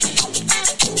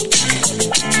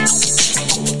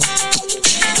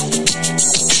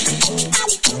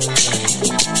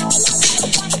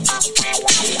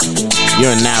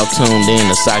You're now tuned in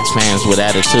to Sox Fans with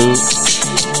Attitude.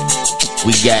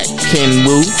 We got Ken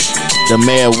Wu, the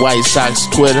mayor of White Sox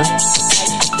Twitter.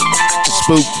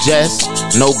 Spook Jess,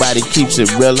 nobody keeps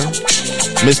it realer.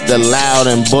 Mr. Loud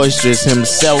and Boisterous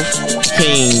himself,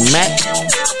 King Mac.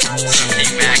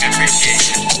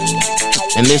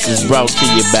 And this is brought to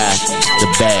you by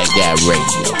the Bad Guy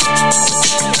Radio.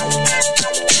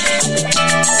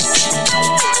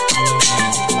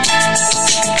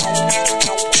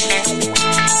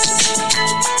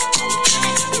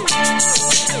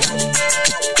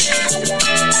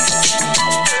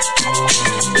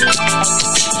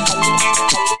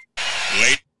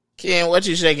 Ken, what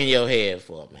you shaking your head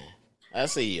for, man? I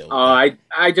see you. I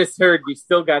just heard you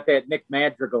still got that Nick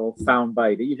Madrigal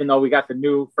soundbite. Even though we got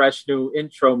the fresh new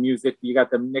intro music, you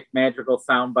got the Nick Madrigal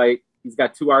soundbite. He's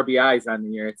got 2 RBIs on the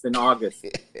year. It's in August.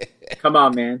 Come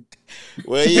on, man.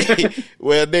 Well,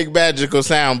 Nick Madrigal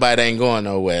soundbite ain't going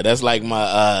nowhere. That's like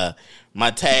my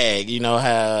tag. You know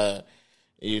how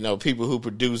people who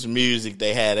produce music,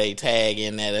 they had a tag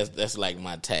in there. That's like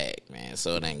my tag, man.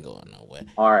 So it ain't going nowhere.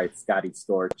 All right, Scotty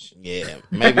Storch. Yeah,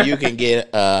 maybe you can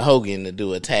get Hogan to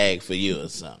do a tag for you or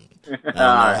something. I don't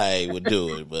know how he would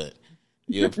do it, but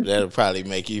that'll probably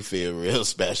make you feel real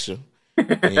special.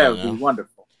 That would be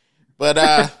wonderful.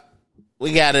 But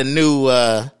we got a new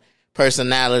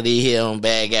personality here on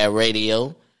Bad Guy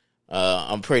Radio.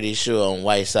 I'm pretty sure on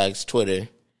White Sox Twitter,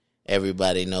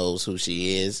 everybody knows who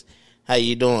she is. How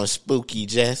you doing, Spooky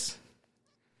Jess?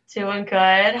 Doing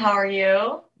good. How are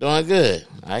you? Doing good.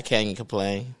 I can't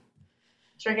complain.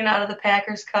 Drinking out of the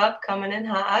Packers cup, coming in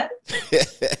hot.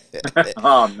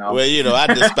 Oh, no. Well, I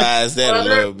despise that a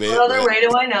little bit. What other way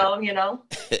do I know,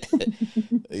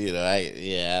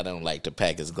 I don't like the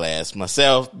Packers glass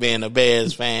myself, being a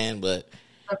Bears fan, but,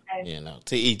 okay.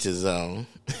 To each his own.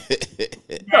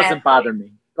 It doesn't bother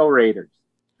me. Go Raiders.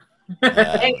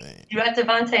 Hey, you got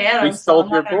Devontae Adams. We stole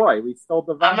your boy. We stole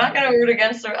Devontae. I'm not going to root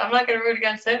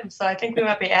against him. So I think we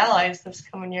might be allies this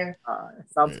coming year.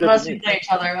 Sounds good. Unless we play each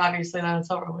other, obviously, then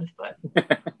it's over with. But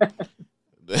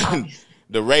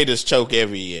the Raiders choke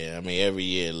every year. I mean, every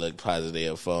year it look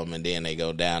positive for them, and then they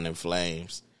go down in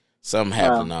flames. Something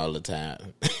happen all the time.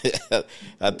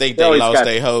 I think they lost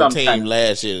their whole team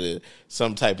last year to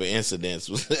some type of incidents.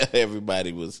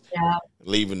 Everybody was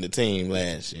leaving the team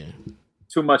last year.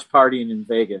 Too much partying in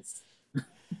Vegas.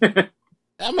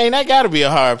 I mean, that got to be a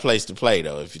hard place to play,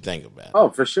 though, if you think about it. Oh,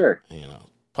 for sure.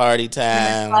 Party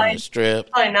time on the strip.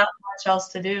 Probably not much else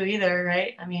to do either,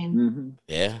 right? I mean,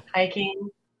 hiking,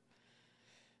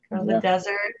 go to the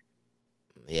desert.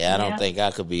 Yeah, I don't think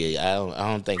I could be. I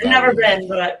don't think I've never been,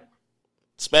 but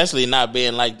especially not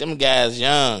being like them guys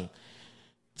young.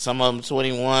 Some of them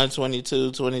 21,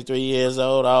 22, 23 years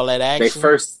old. All that action.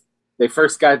 They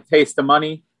first got a taste of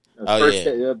money.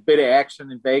 A bit of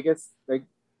action in Vegas.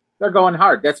 They're going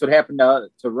hard. That's what happened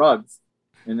to Ruggs,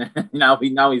 and now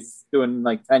he's doing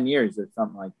like 10 years or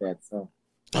something like that. So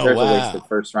there's a wasted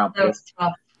first round pick.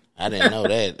 I didn't know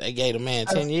that. They gave a man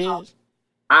 10 years.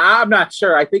 I'm not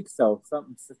sure. I think so.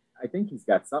 I think he's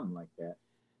got something like that.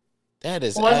 That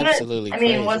is absolutely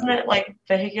crazy. I mean, wasn't it like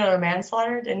vehicular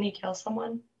manslaughter? Didn't he kill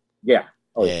someone? Yeah.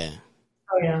 Oh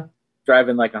yeah.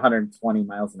 Driving like 120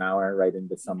 miles an hour right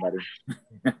into somebody.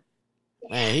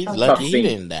 Man, he's lucky he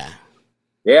didn't die.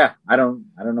 Yeah, I don't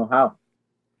know how.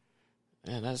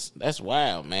 Man, that's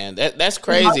wild, man. That's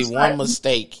crazy. One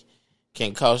mistake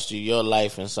can cost you your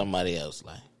life and somebody else's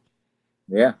life.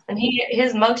 Yeah. And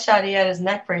his mugshot, he had his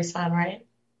neck brace on, right?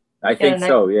 I think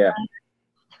so, yeah.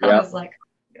 I was like,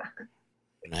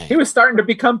 man. He was starting to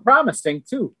become promising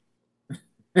too.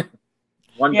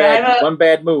 One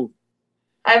bad move.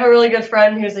 I have a really good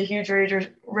friend who's a huge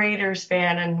Raiders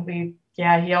fan, and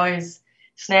he always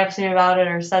snaps me about it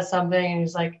or says something, and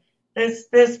he's like, this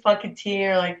fucking team,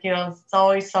 or like, it's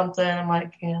always something. I'm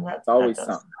like, that's always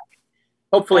something.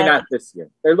 Hopefully not this year.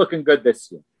 They're looking good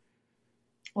this year.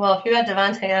 Well, if you had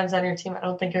Devontae Adams on your team, I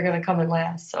don't think you're going to come in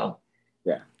last. So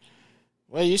yeah.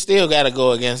 Well, you still got to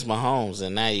go against Mahomes,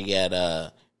 and now you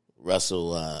got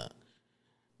Russell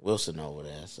Wilson over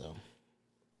there. So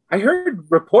I heard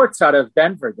reports out of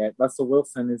Denver that Russell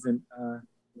Wilson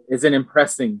isn't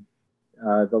impressing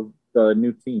the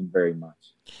new team very much.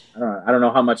 I don't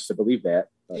know how much to believe that.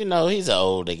 But. He's an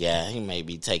older guy. He may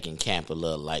be taking camp a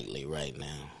little lightly right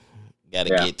now. Got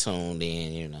to get tuned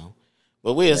in,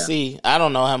 But we'll see. I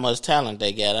don't know how much talent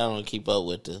they got. I don't keep up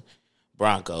with the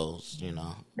Broncos,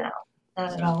 No, not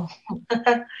at all.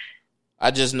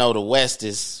 I just know the West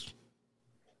it's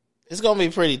going to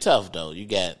be pretty tough, though. You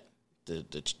got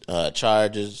the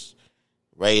Chargers,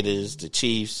 Raiders, the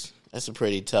Chiefs. That's a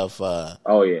pretty tough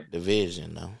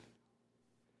division, though.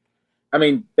 I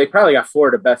mean, they probably got 4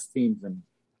 of the best teams, and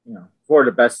 4 of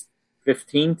the best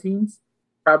 15 teams,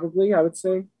 probably, I would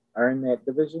say, are in that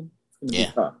division. It's going to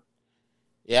be tough.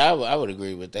 Yeah, I would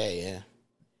agree with that, yeah.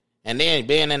 And then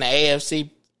being in the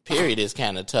AFC period is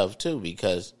kind of tough, too,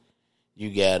 because you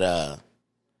got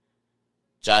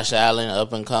Josh Allen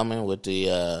up and coming with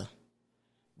the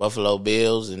Buffalo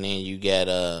Bills, and then you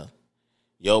got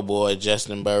your boy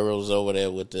Justin Burrows over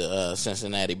there with the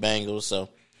Cincinnati Bengals. So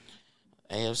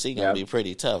AFC going to be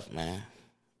pretty tough, man.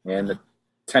 And the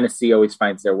Tennessee always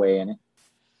finds their way in it.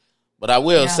 But I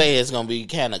will say it's going to be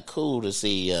kind of cool to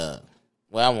see,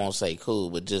 well, I won't say cool,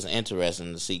 but just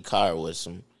interesting to see Carr with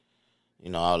some,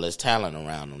 all this talent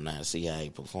around him now, see how he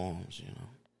performs,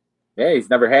 Yeah, he's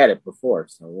never had it before,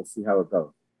 so we'll see how it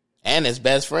goes. And his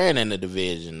best friend in the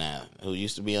division now, who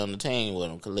used to be on the team with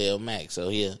him, Khalil Mack, so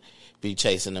he'll be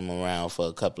chasing him around for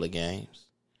a couple of games.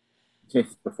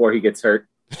 Before he gets hurt.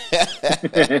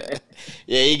 Yeah,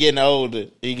 he getting older.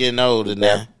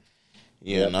 Now,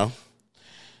 you know.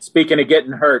 Speaking of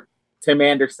getting hurt, Tim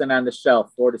Anderson on the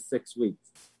shelf, 4 to 6 weeks.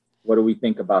 What do we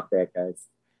think about that, guys?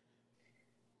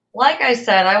 Like I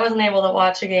said, I wasn't able to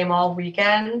watch a game all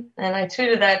weekend, and I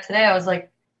tweeted that today. I was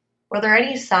like, were there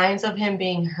any signs of him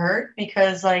being hurt?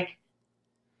 Because, I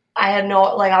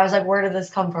was like, where did this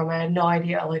come from? I had no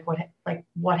idea,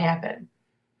 what happened?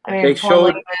 I mean, they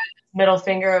showed his middle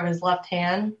finger of his left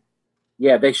hand.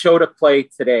 Yeah, they showed a play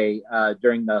today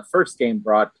during the first game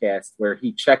broadcast where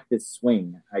he checked his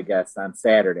swing, I guess, on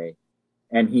Saturday.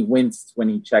 And he winced when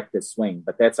he checked his swing.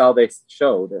 But that's all they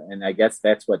showed, and I guess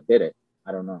that's what did it.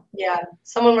 I don't know. Yeah,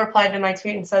 someone replied to my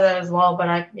tweet and said that as well, but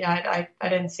I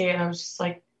didn't see it. I was just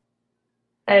like,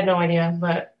 I had no idea.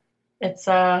 But it's,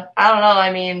 I don't know.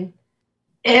 I mean,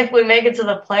 if we make it to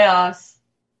the playoffs,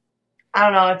 I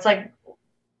don't know. It's like,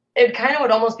 it kind of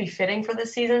would almost be fitting for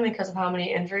this season because of how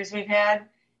many injuries we've had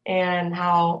and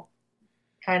how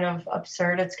kind of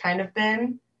absurd it's kind of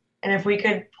been. And if we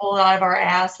could pull it out of our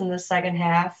ass in the second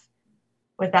half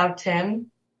without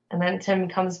Tim, and then Tim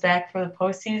comes back for the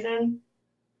postseason,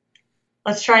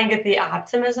 let's try and get the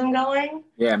optimism going.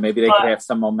 Yeah, maybe they could have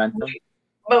some momentum.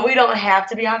 But we don't have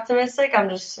to be optimistic. I'm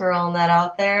just throwing that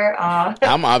out there.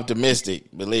 I'm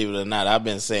optimistic, believe it or not. I've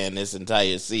been saying this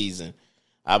entire season.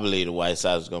 I believe the White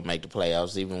Sox was going to make the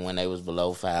playoffs even when they was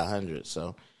below 500.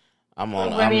 So I'm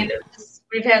on. I mean,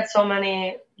 we've had so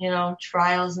many,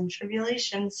 trials and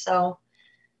tribulations. So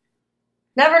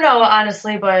never know,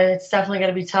 honestly, but it's definitely going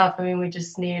to be tough. I mean, we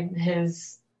just need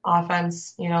his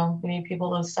offense. We need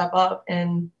people to step up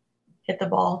and hit the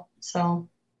ball. So.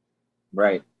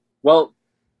 Right. Well,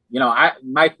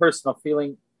 my personal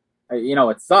feeling,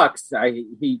 it sucks.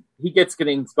 He gets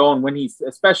things going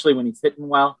especially when he's hitting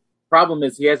well. Problem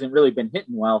is he hasn't really been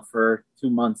hitting well for 2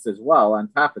 months as well on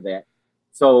top of that.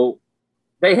 So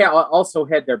they also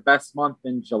had their best month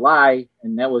in July,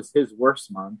 and that was his worst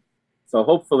month. So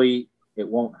hopefully it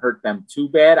won't hurt them too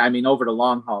bad. I mean, over the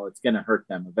long haul, it's going to hurt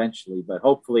them eventually, but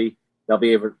hopefully they'll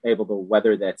be able to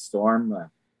weather that storm.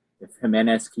 If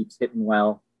Jimenez keeps hitting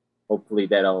well, hopefully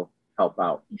that'll help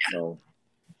out. So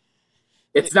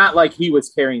it's not like he was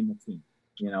carrying the team,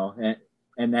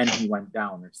 and then he went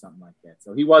down or something like that.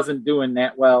 So he wasn't doing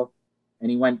that well,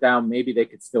 and he went down. Maybe they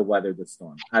could still weather the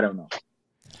storm. I don't know.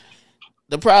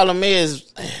 The problem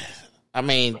is,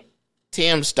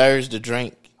 Tim stirs the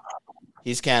drink.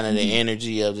 He's kind of the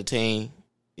energy of the team.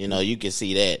 You can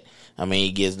see that.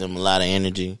 He gives them a lot of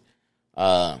energy.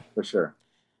 For sure.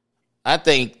 I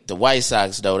think the White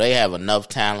Sox, though, they have enough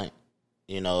talent,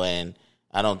 and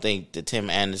I don't think the Tim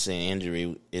Anderson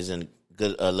injury is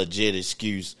a legit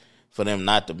excuse for them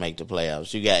not to make the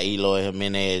playoffs. You got Eloy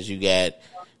Jimenez, you got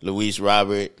Luis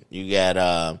Robert, you got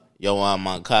Yohan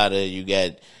Moncada, you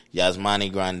got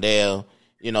Yasmani Grandal.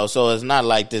 So it's not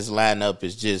like this lineup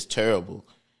is just terrible.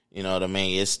 You know what I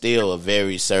mean? It's still a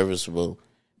very serviceable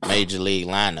major league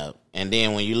lineup. And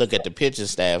then when you look at the pitching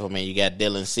staff, you got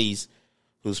Dylan Cease,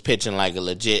 who's pitching like a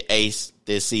legit ace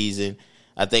this season.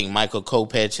 I think Michael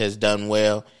Kopech has done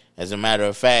well. As a matter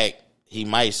of fact, he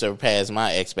might surpass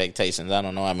my expectations. I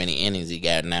don't know how many innings he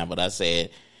got now, but I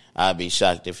said I'd be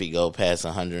shocked if he go past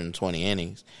 120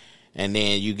 innings. And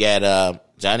then you got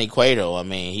Johnny Cueto.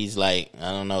 He's like,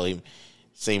 I don't know, he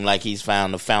seemed like he's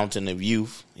found the fountain of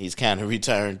youth. He's kind of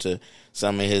returned to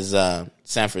some of his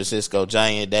San Francisco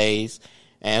Giant days.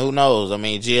 And who knows?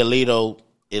 Giolito,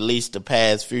 at least the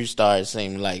past few starts,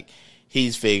 seem like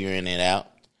he's figuring it out.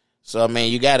 So,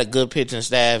 you got a good pitching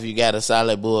staff. You got a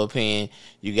solid bullpen.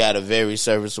 You got a very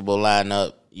serviceable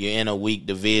lineup. You're in a weak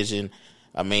division.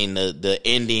 The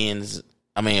Indians,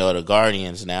 or the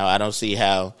Guardians now, I don't see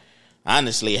how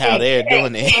honestly how they're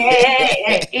doing it.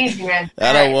 Hey, easy, man.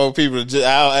 I don't want people to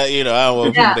I don't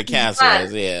want people to cancel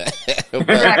us. Yeah, but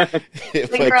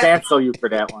cancel you for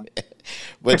that one.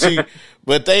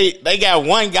 but they got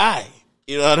one guy.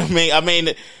 You know what I mean? I mean,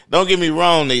 don't get me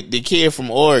wrong. The kid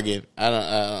from Oregon, I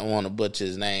don't want to butcher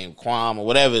his name, Quam or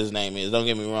whatever his name is. Don't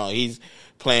get me wrong. He's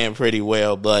playing pretty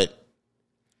well, but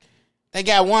they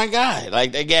got one guy.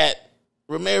 Like, they got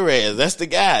Ramirez. That's the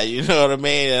guy. You know what I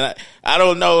mean? And I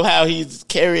don't know how he's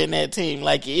carrying that team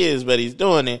like he is, but he's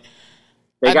doing it.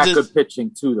 They got good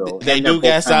pitching, too, though. They do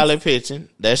got solid pitching.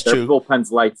 That's true. Their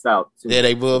bullpen's lights out, too. Yeah,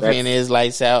 they bullpen is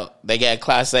lights out. They got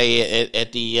Clase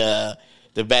at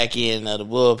the back end of the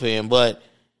bullpen. But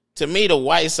to me, the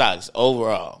White Sox,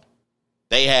 overall,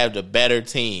 they have the better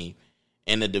team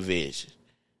in the division.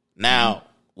 Now,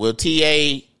 will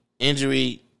TA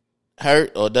injury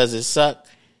hurt or does it suck?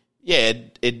 Yeah,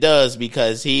 it does,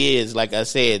 because he is, like I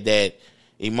said, that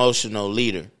emotional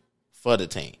leader for the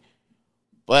team.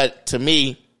 But to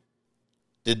me,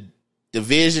 the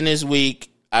division is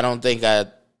weak. I don't think our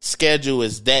schedule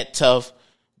is that tough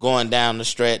going down the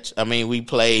stretch. I mean, we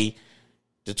play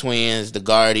the Twins, the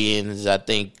Guardians, I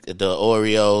think the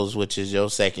Orioles, which is your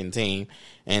second team,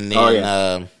 and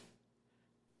then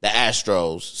the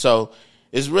Astros. So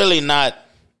it's really not,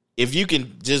 if you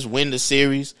can just win the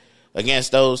series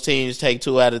against those teams, take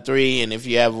 2 out of 3, and if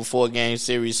you have a 4-game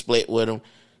series, split with them,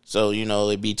 so, you know,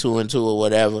 it'd be 2-2 or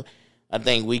whatever, I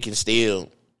think we can still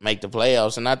make the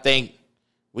playoffs, and I think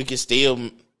we can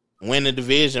still win the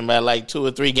division by like 2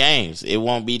 or 3 games. It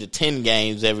won't be the 10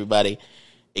 games everybody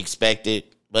expected,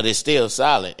 but it's still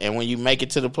solid. And when you make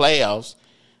it to the playoffs,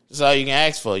 that's all you can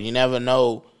ask for. You never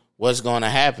know what's going to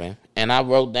happen. And I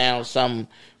wrote down something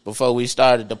before we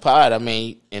started the pod. I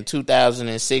mean, in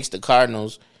 2006, the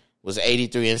Cardinals was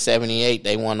 83-78.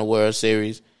 They won the World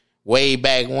Series. Way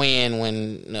back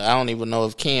when I don't even know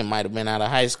if Ken might have been out of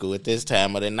high school at this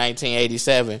time, but in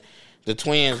 1987, the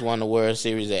Twins won the World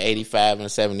Series at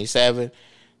 85-77.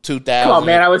 2000. Come on,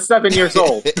 man, I was 7 years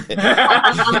old.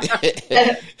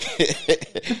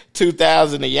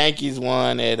 2000, the Yankees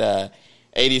won at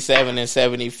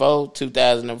 87-74.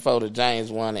 2004, the Giants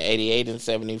won at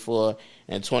 88-74.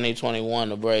 And 2021,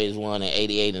 the Braves won at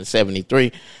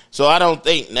 88-73. So I don't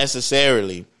think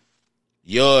necessarily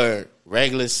your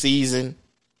regular season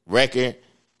record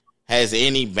has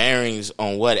any bearings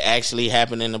on what actually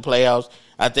happened in the playoffs.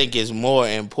 I think it's more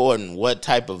important what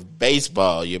type of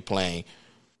baseball you're playing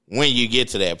when you get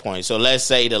to that point. So let's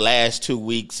say the last 2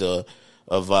 weeks of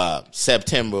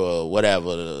September or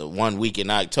whatever, 1 week in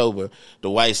October, the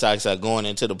White Sox are going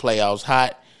into the playoffs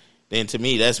hot. Then to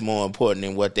me, that's more important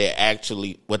than what their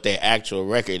actual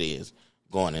record is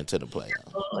going into the playoffs.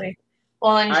 Absolutely.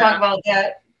 Well, and you talk about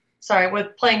that. Sorry,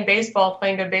 with playing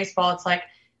good baseball, it's like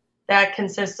that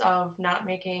consists of not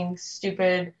making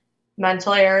stupid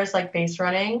mental errors like base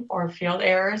running or field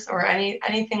errors or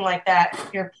anything like that.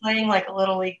 If you're playing like a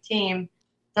little league team,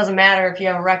 doesn't matter if you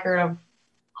have a record of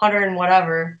 100 and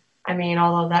whatever. I mean,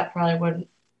 although that probably wouldn't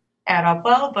add up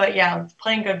well, but yeah,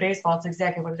 playing good baseball, it's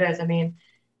exactly what it is. I mean,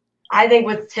 I think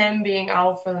with Tim being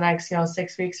out for the next,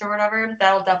 6 weeks or whatever,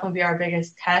 that'll definitely be our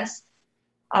biggest test.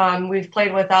 We've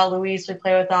played without Luis, we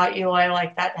play without Eloy,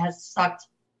 like that has sucked,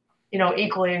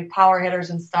 equally power hitters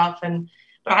and stuff.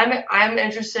 But I'm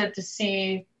interested to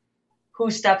see who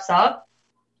steps up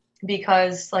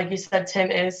because, like you said,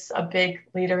 Tim is a big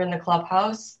leader in the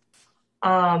clubhouse.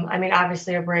 I mean,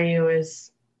 obviously Abreu is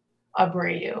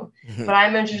Abreu, but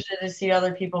I'm interested to see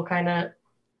other people kind of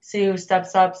see who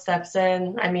steps up, steps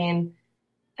in. I mean,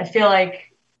 I feel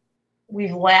like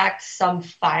we've lacked some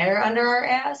fire under our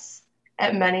ass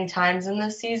at many times in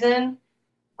this season,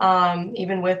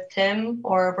 even with Tim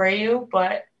or Abreu,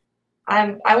 but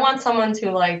I want someone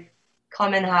to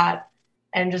come in hot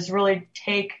and just really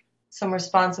take some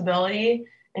responsibility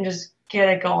and just get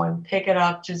it going, pick it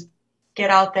up, just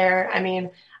get out there. I mean,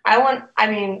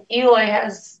 Eloy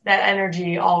has that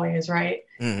energy always, right?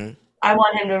 Mm-hmm. I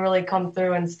want him to really come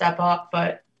through and step up,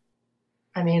 but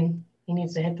I mean, he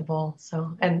needs to hit the ball,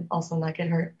 and also not get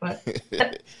hurt.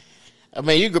 But I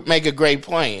mean, you could make a great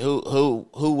point. Who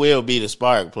will be the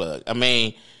spark plug? I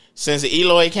mean, since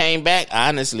Eloy came back,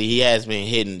 honestly, he has been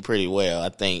hitting pretty well. I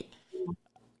think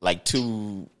like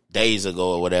 2 days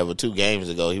ago or whatever, 2 games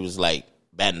ago, he was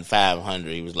batting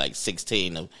 500. He was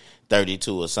 16 of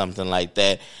 32 or something like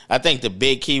that. I think the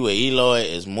big key with Eloy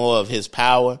is more of his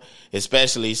power,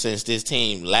 especially since this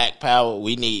team lack power.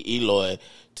 We need Eloy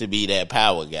to be that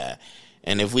power guy.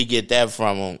 And if we get that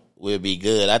from him, we'll be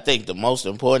good. I think the most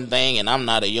important thing, and I'm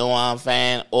not a Yohan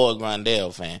fan or a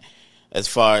Grandal fan, as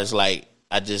far as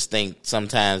I just think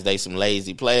sometimes they some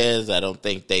lazy players. I don't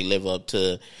think they live up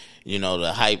to,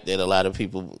 the hype that a lot of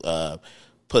people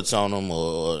puts on them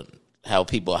or how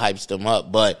people hypes them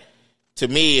up. But to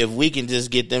me, if we can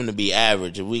just get them to be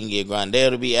average, if we can get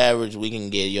Grandal to be average, we can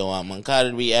get Yoan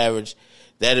Moncada to be average,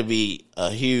 that'd be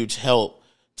a huge help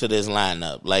to this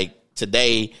lineup. Like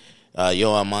today,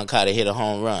 Yoan Moncada hit a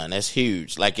home run. That's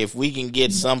huge. Like if we can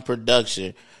get some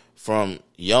production from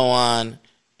Yoan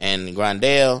and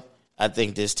Grandal, I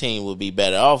think this team will be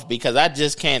better off because I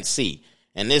just can't see.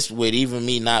 And this with even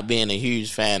me not being a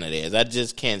huge fan of theirs, I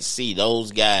just can't see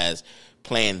those guys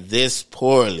playing this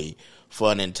poorly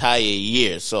for an entire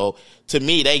year. So to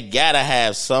me, they gotta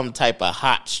have some type of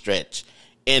hot stretch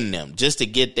in them just to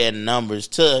get their numbers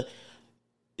to,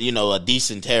 a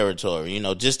decent territory,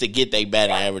 just to get their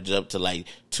batting average up to like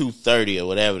 230 or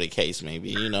whatever the case may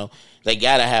be. They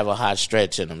gotta have a hot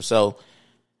stretch in them. So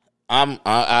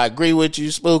I agree with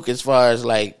you, Spook, as far as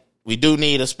like we do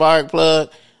need a spark plug.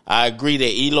 I agree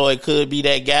that Eloy could be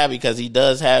that guy because he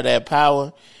does have that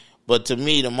power. But to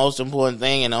me, the most important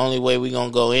thing and the only way we're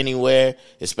going to go anywhere,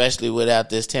 especially without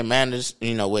this Tim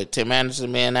Anderson, with Tim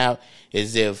Anderson being out,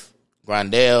 is if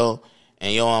Grandal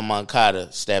and Yoan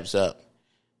Moncada steps up.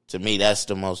 To me, that's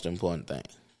the most important thing.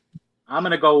 I'm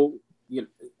going to go,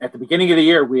 at the beginning of the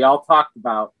year, we all talked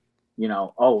about,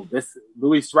 this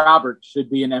Luis Robert should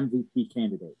be an MVP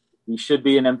candidate. He should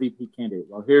be an MVP candidate.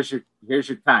 Well, here's your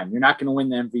time. You're not going to win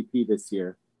the MVP this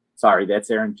year. Sorry, that's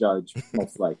Aaron Judge,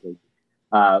 most likely.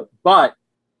 But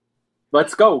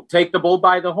let's go. Take the bull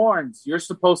by the horns. You're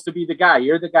supposed to be the guy.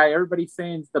 You're the guy everybody's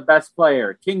saying is the best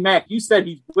player. King Mac, you said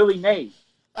he's Willie Mays.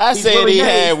 I said he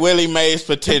had Willie Mays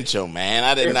potential, man.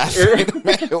 I did not say it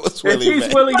was Willie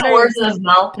Mays. Willie Mays. Words in his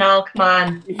mouth now, come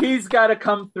on. He's got to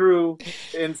come through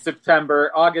in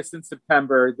August and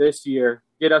September this year,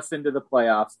 get us into the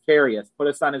playoffs, carry us, put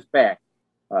us on his back.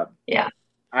 Yeah.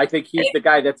 I think he's the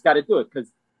guy that's got to do it because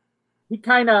he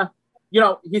kind of,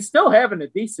 he's still having a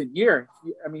decent year.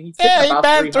 I mean, he's hitting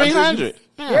about 300.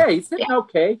 He's hitting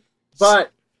okay, but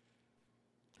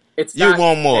it's not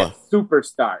want more. That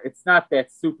superstar. It's not that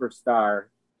superstar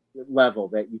level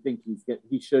that you think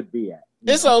he should be at.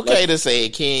 It's okay to say it,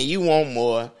 Ken. You want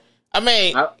more. I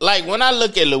mean, like when I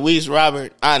look at Luis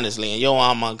Robert, honestly, and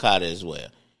Yoan Moncada as well,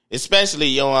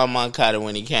 especially Yoan Moncada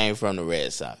when he came from the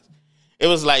Red Sox, it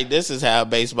was like, this is how a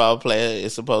baseball player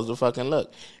is supposed to fucking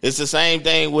look. It's the same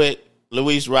thing with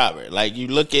Luis Robert. Like you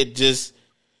look at just,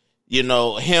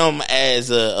 him as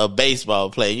a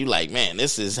baseball player, you like, man,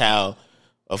 this is how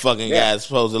a fucking guy is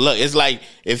supposed to look. It's like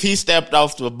if he stepped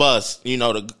off the bus,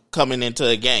 coming into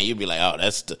a game, you'd be like, oh,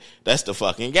 that's the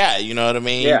fucking guy. You know what I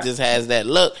mean? Yeah. He just has that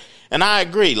look. And I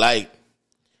agree. Like,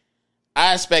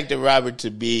 I expected Robert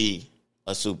to be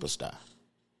a superstar.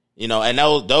 And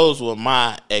those were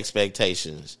my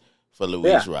expectations for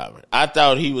Luis Robert. I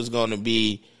thought he was going to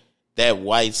be that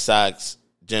White Sox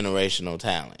generational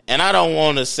talent. And I don't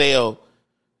want to sell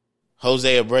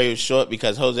Jose Abreu short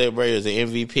because Jose Abreu is an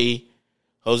MVP.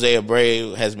 Jose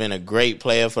Abreu has been a great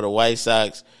player for the White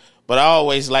Sox. But I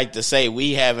always like to say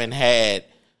we haven't had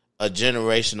a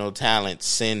generational talent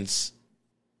since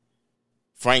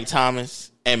Frank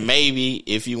Thomas. And maybe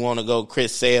if you want to go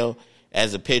Chris Sale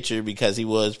as a pitcher because he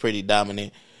was pretty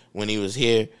dominant when he was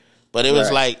here. But it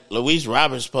was like Luis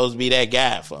Robert's supposed to be that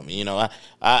guy for me.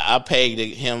 I pegged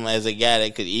him as a guy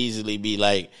that could easily be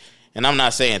like, and I'm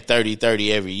not saying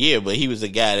 30-30 every year, but he was a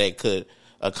guy that could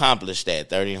accomplish that,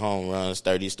 30 home runs,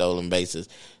 30 stolen bases.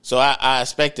 So I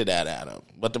expected that out of him.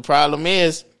 But the problem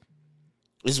is,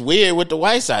 it's weird with the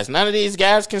White Sox. None of these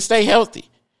guys can stay healthy.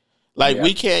 Like,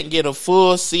 we can't get a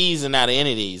full season out of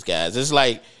any of these guys. It's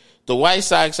like the White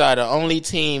Sox are the only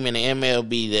team in the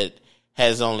MLB that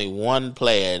has only one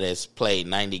player that's played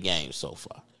 90 games so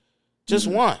far. Just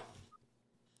one.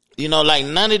 Like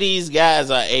none of these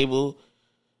guys are able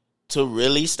to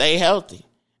really stay healthy.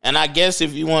 And I guess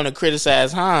if you want to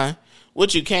criticize Hahn,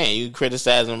 which you can. You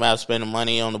criticize him about spending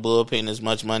money on the bullpen, as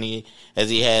much money as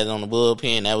he has on the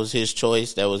bullpen. That was his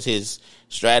choice. That was his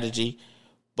strategy.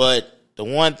 But the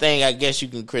one thing I guess you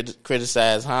can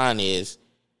criticize Hahn is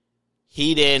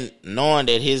he didn't, knowing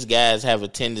that his guys have a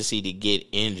tendency to get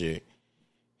injured,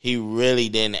 he really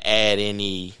didn't add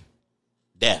any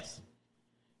depth.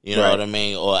 You know what I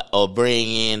mean? Or bring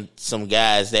in some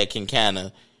guys that can kind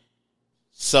of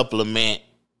supplement,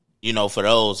 for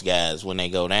those guys when they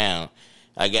go down.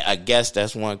 I guess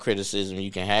that's one criticism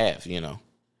you can have,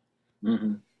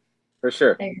 Mm-hmm. For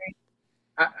sure. I agree.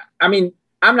 I mean,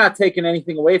 I'm not taking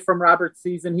anything away from Robert's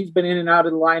season. He's been in and out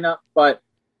of the lineup, but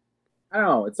I don't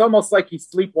know. It's almost like he's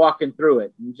sleepwalking through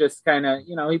it. And just kind of,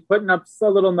 he's putting up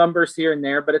some little numbers here and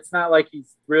there, but it's not like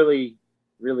he's really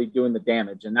really doing the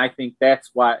damage. And I think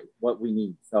that's what we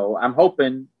need. So I'm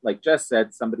hoping, like Jess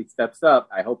said, somebody steps up.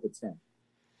 I hope it's him.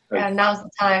 Yeah, now's the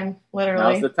time,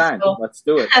 literally. Now's the time. So. Let's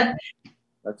do it.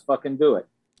 Let's fucking do it.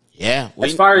 Yeah.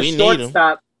 As far as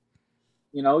shortstop,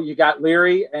 you know, you got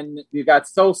Leary and you got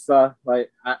Sosa.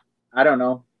 Like, I don't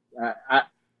know.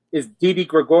 Is Didi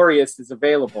Gregorius is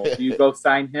available? Do you go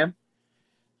sign him?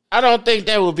 I don't think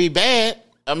that would be bad.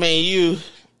 I mean,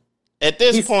 at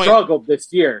this point, struggled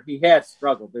this year. He has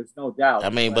struggled. There's no doubt. I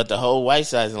mean, but the whole White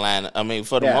Sox line. I mean,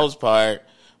 for the most part,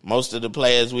 most of the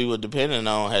players we were depending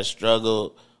on has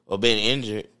struggled or been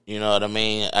injured. You know what I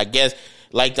mean? I guess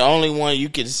like the only one you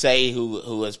could say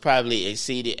who has probably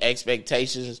exceeded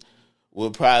expectations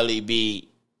would probably be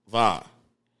Vaughn.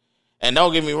 And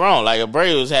don't get me wrong, like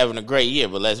Abreu was having a great year,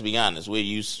 but let's be honest, we're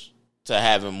used to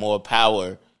having more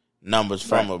power numbers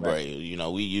from Abreu. Right. You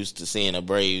know, we used to seeing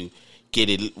Abreu get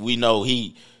it. We know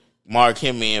he mark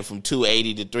him in from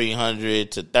 280 to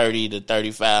 300 to 30 to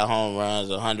 35 home runs,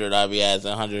 100 RBIs,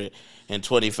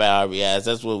 125 RBIs.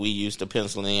 That's what we used to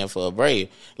pencil in for Abreu.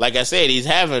 Like I said, he's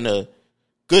having a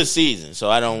good season, so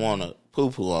I don't want to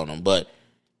poo-poo on him, but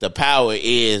the power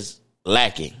is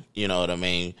lacking. You know what I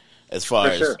mean? As far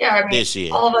as this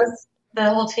year. All of us, the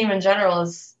whole team in general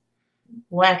is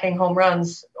lacking home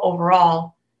runs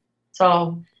overall.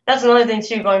 So that's another thing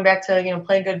too, going back to, you know,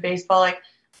 playing good baseball. Like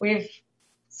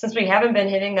since we haven't been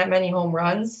hitting that many home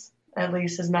runs, at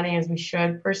least as many as we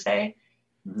should per se,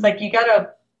 it's like you got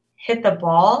to hit the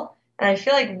ball. And I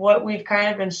feel like what we've kind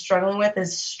of been struggling with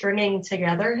is stringing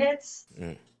together hits,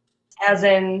 as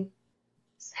in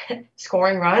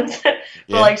scoring runs, but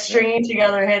like stringing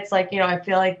together hits. Like, you know, I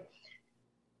feel like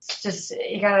it's just,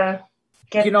 you gotta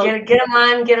get them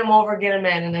on, get them over, get them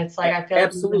in, and it's like I feel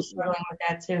like we've been struggling with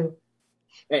that too.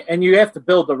 And you have to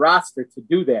build the roster to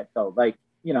do that, though. Like,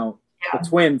 you know, the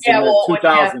Twins in the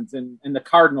 2000s and the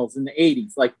Cardinals in the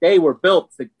 80s, like they were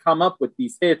built to come up with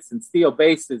these hits and steal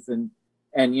bases and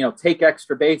you know, take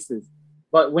extra bases.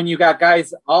 But when you got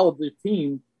guys, all of the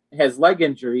team has leg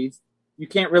injuries, you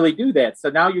can't really do that. So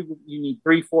now you need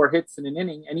 3-4 hits in an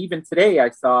inning. And even today I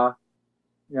saw,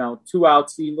 you know, 2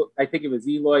 outs. I think it was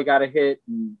Eloy got a hit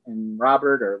and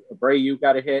Robert or Abreu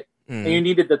got a hit. And you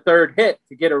needed the third hit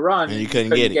to get a run. And you couldn't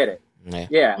get it.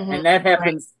 Yeah. And that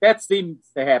happens. That seems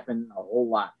to happen a whole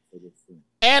lot for this team.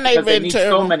 And they've been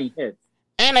terrible. So many hits.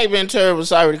 And they've been terrible.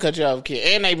 Sorry to cut you off,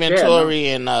 kid. And they've been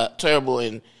terrible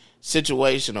in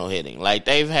situational hitting. Like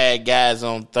they've had guys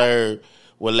on third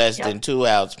with less than 2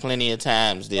 outs plenty of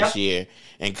times this year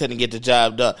and couldn't get the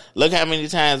job done. Look how many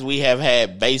times we have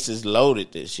had bases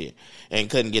loaded this year and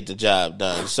couldn't get the job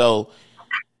done. So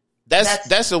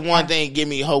that's the one thing give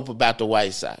me hope about the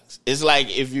White Sox. It's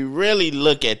like if you really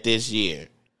look at this year,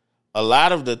 a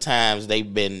lot of the times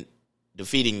they've been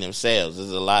defeating themselves.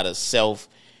 There's a lot of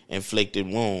self-inflicted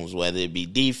wounds, whether it be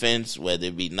defense, whether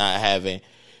it be not having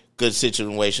good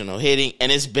situational hitting.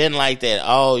 And it's been like that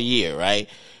all year, right?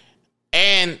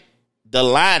 And the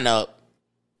lineup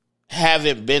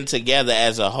haven't been together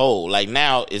as a whole. Like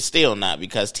now it's still not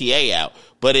because TA out,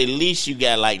 but at least you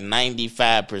got like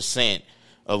 95%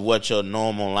 of what your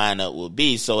normal lineup would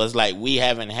be. So it's like we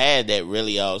haven't had that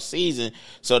really all season.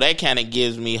 So that kind of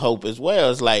gives me hope as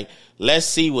well. It's like, let's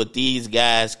see what these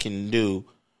guys can do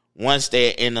once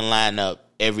they're in the lineup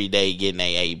every day getting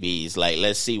their ABs. Like,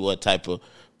 let's see what type of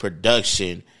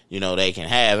production, you know, they can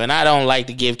have. And I don't like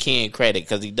to give Ken credit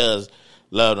because he does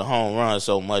love the home run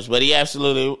so much. But he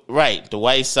absolutely right. The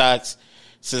White Sox,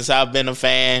 since I've been a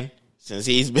fan, since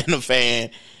he's been a fan,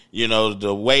 you know,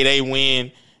 the way they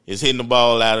win is hitting the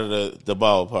ball out of the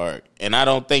ballpark. And I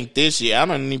don't even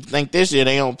think this year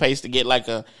they on pace to get like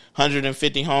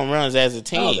 150 home runs as a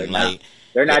team. No,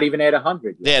 they're not even at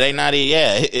 100 yet. Yeah, they not.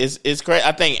 Yeah, it's crazy.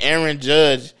 I think Aaron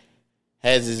Judge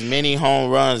has as many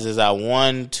home runs as our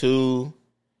 1, 2,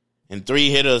 and 3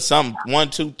 hitter. Some 1,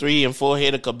 2, 3, and 4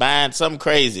 hitter combined. Something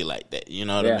crazy like that. You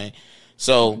know what I mean?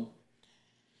 So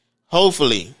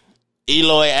hopefully,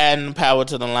 Eloy adding power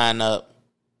to the lineup.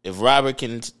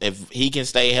 If he can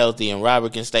stay healthy and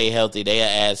Robert can stay healthy, they'll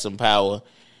add some power.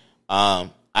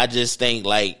 I just think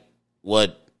like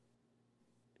what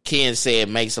Ken said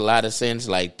makes a lot of sense.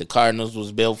 Like the Cardinals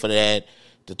was built for that.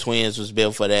 The Twins was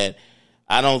built for that.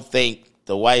 I don't think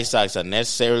the White Sox are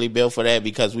necessarily built for that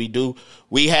because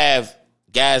we have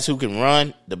guys who can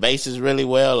run the bases really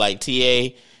well, like TA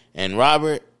and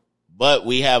Robert, but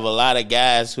we have a lot of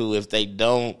guys who, if they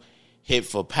don't hit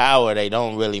for power, they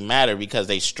don't really matter because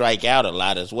they strike out a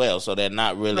lot as well. So they're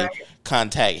not really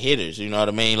contact hitters. You know what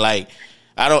I mean? Like,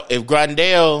 if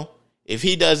Grandal, if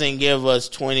he doesn't give us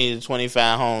 20 to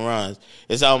 25 home runs,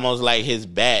 it's almost like his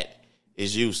bat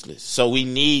is useless. So we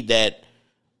need that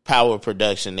power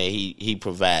production that he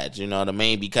provides. You know what I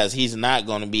mean? Because he's not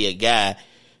going to be a guy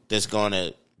that's going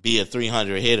to be a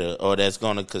 300 hitter or that's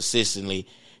going to consistently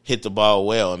hit the ball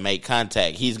well and make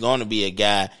contact. He's going to be a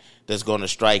guy that's going to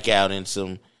strike out in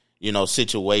some,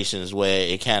 situations where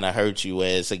it kind of hurts you,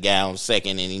 where it's a guy on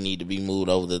second and he need to be moved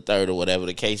over the third or whatever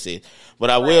the case is. But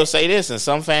I will say this, and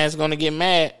some fans are going to get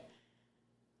mad.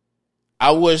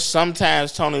 I wish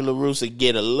sometimes Tony La Russa would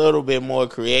get a little bit more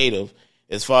creative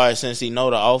as far as, since he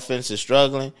know the offense is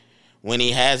struggling, when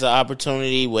he has an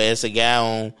opportunity where it's a guy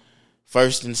on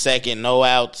first and second, no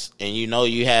outs, and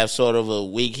you have sort of a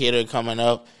weak hitter coming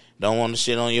up. Don't want to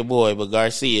shit on your boy, but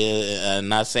Garcia,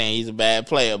 not saying he's a bad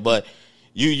player, but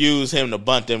you use him to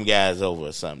bunt them guys over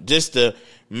or something, just to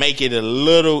make it a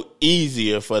little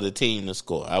easier for the team to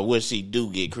score. I wish he do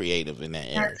get creative in that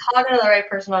area. You're talking to the right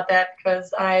person about that,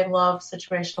 because I love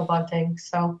situational bunting.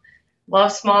 So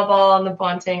love small ball and the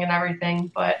bunting and everything.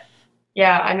 But,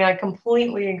 yeah, I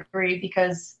completely agree,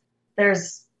 because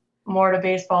there's more to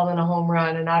baseball than a home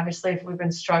run. And obviously, if we've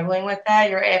been struggling with that,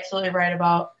 you're absolutely right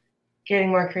about getting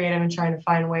more creative and trying to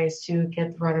find ways to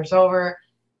get the runners over,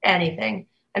 anything.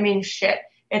 Shit.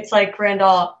 It's like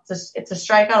Grandal, it's a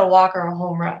strikeout, a walk, or a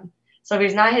home run. So if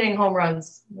he's not hitting home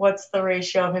runs, what's the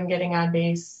ratio of him getting on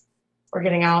base or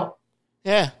getting out?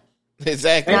 Yeah,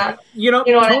 exactly.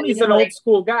 Tony's an old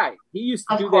school guy. He used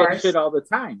to do that shit all the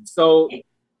time. So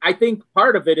I think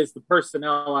part of it is the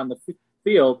personnel on the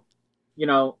field.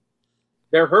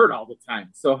 They're hurt all the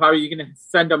time. So how are you going to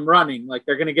send them running? Like,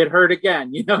 they're going to get hurt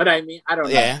again. You know what I mean? I don't know.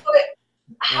 Yeah.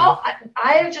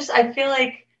 I feel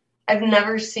like I've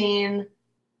never seen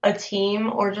a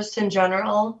team, or just in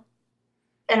general,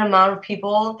 an amount of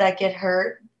people that get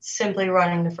hurt simply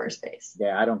running to first base.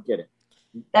 Yeah, I don't get it.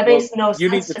 That makes no sense. You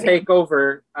need to take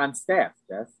over on staff,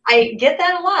 Jess. I get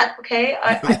that a lot, okay?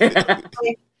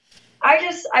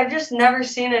 I've just never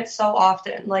seen it so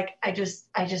often. Like, I just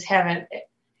haven't.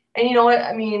 And you know what?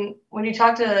 When you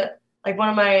talk to, like, one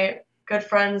of my good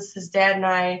friends, his dad and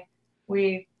I,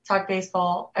 we talk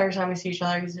baseball every time we see each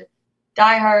other. He's a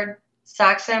diehard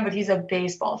Sox fan, but he's a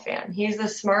baseball fan. He's the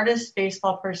smartest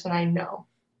baseball person I know,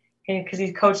 because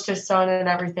he's coached his son and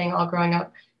everything all growing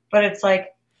up. But it's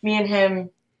like, me and him,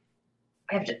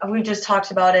 we've just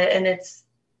talked about it, and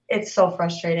it's so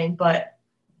frustrating. But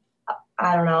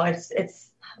I don't know. It's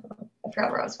I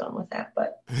forgot where I was going with that,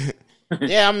 but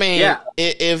yeah,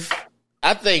 if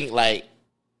I think, like,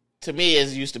 to me, it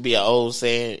used to be an old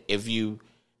saying: if you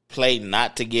play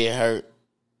not to get hurt,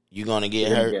 you're gonna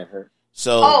get hurt.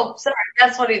 So, sorry,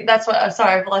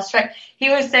 I've lost track. He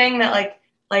was saying that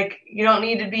like you don't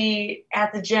need to be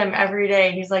at the gym every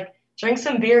day. He's like, drink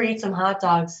some beer, eat some hot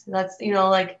dogs. That's,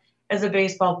 like, as a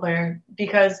baseball player,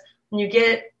 because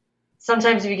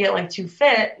sometimes if you get, like, too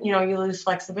fit, you lose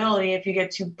flexibility. If you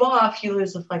get too buff, you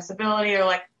lose the flexibility, or,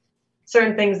 like,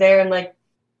 certain things there. And, like,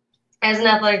 as an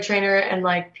athletic trainer, and,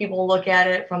 like, people look at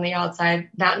it from the outside,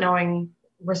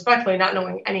 respectfully not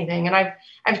knowing anything. And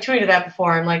I've tweeted that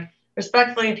before. I'm like,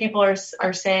 respectfully, people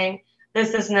are saying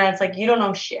this and that. It's like, you don't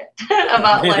know shit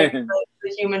about, like,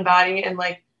 the human body. And,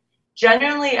 like,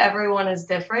 generally everyone is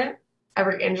different.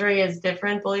 Every injury is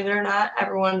different, believe it or not.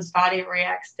 Everyone's body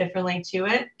reacts differently to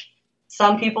it.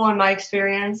 Some people, in my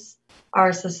experience,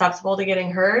 are susceptible to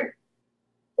getting hurt,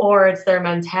 or it's their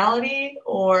mentality,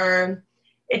 or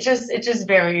it just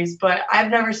varies. But I've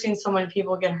never seen so many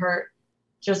people get hurt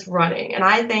just running. And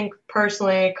I think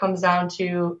personally it comes down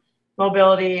to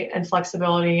mobility and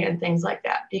flexibility and things like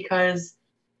that, because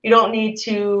you don't need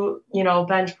to,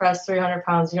 bench press 300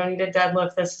 pounds. You don't need to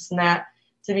deadlift this and that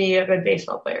to be a good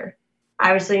baseball player.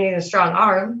 Obviously, you need a strong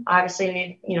arm.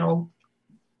 Obviously, you need,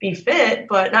 be fit,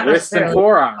 but not wrists necessarily. And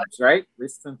forearms, right?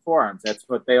 Wrists and forearms. That's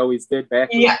what they always did back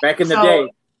in the day.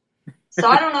 So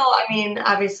I don't know.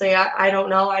 Obviously, I don't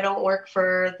know. I don't work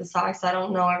for the Sox. I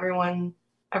don't know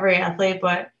every athlete,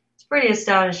 but it's pretty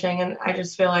astonishing. And I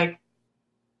just feel like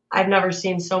I've never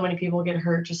seen so many people get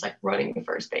hurt just, like, running to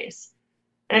first base.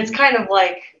 And it's kind of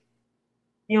like,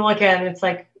 you look at it, it's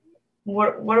like,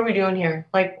 what are we doing here?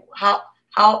 Like, how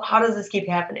does this keep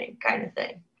happening, kind of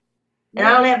thing? And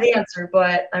I don't have the answer,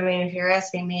 but if you're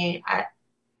asking me,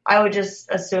 I would just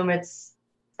assume it's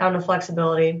down to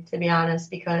flexibility, to be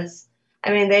honest, because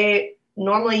they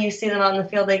normally, you see them out in the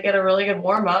field, they get a really good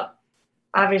warm up.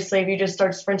 Obviously, if you just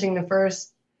start sprinting the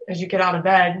first as you get out of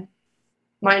bed,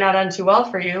 might not end too well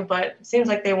for you, but it seems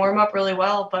like they warm up really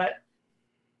well. But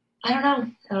I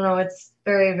don't know. It's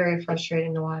very, very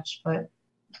frustrating to watch, but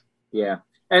yeah.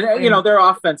 And, their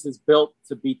offense is built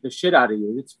to beat the shit out of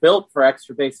you. It's built for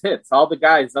extra base hits. All the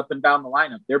guys up and down the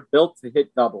lineup, they're built to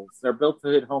hit doubles. They're built to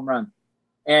hit home runs.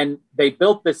 And they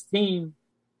built this team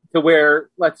to where,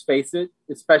 let's face it,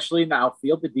 especially in the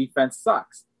outfield, the defense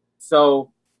sucks.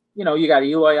 So, you got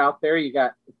Eloy out there. You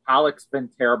got Pollock's been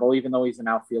terrible, even though he's an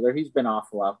outfielder. He's been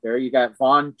awful out there. You got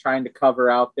Vaughn trying to cover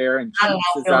out there, and Sheets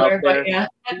is out there.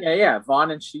 Yeah.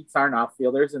 Vaughn and Sheets aren't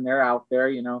outfielders, and they're out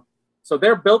there, So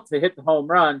they're built to hit the home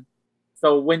run.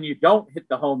 So when you don't hit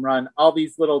the home run, all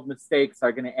these little mistakes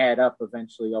are going to add up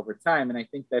eventually over time. And I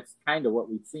think that's kind of what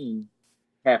we've seen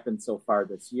happen so far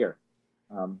this year.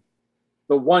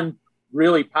 The one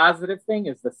really positive thing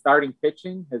is the starting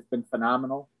pitching has been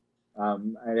phenomenal.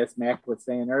 As Mac was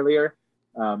saying earlier,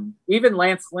 even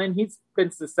Lance Lynn, he's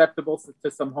been susceptible to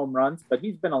some home runs, but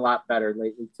he's been a lot better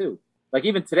lately too. Like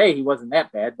even today, he wasn't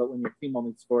that bad, but when your team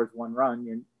only scores one run,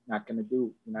 you're not going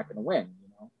to win,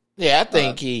 Yeah, I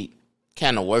think he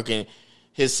kind of working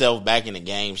himself back in the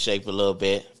game shape a little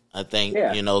bit. I think,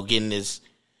 getting his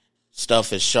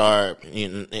stuff is sharp,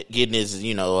 getting his,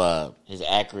 his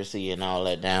accuracy and all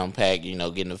that down pack,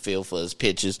 getting a feel for his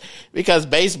pitches. Because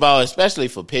baseball, especially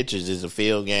for pitchers, is a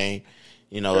field game.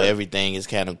 Everything is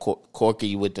kind of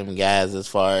quirky with them guys as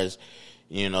far as,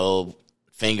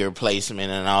 finger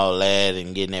placement and all that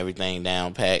and getting everything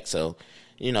down packed. So,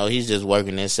 he's just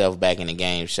working himself back in the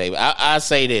game shape. I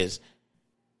say this.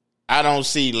 I don't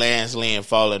see Lance Lynn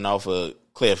falling off a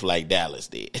cliff like Dallas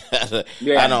did.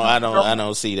 I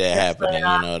don't see that happening. You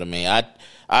know what I mean?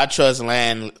 I trust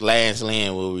Lance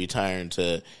Lynn will return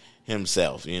to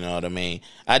himself. You know what I mean?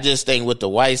 I just think with the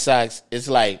White Sox, it's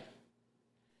like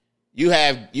you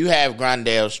have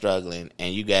Grandal struggling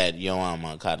and you got Yoan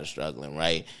Moncada struggling,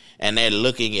 right? And they're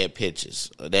looking at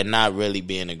pitches. They're not really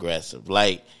being aggressive.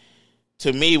 Like,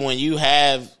 to me, when you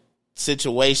have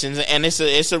situations, and it's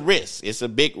a risk. It's a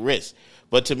big risk.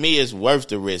 But to me, it's worth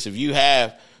the risk. If you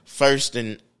have first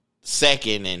and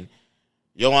second and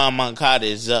Yoan Moncada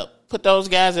is up, put those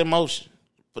guys in motion.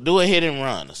 Do a hit and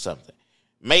run or something.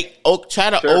 Try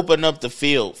to open up the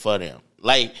field for them.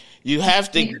 Like, you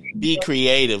have to be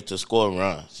creative to score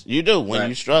runs. You do when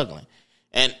you're struggling.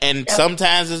 And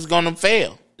sometimes it's going to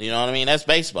fail. You know what I mean? That's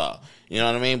baseball. You know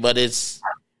what I mean? But it's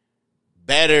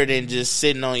better than just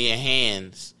sitting on your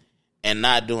hands and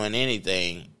not doing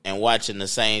anything and watching the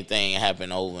same thing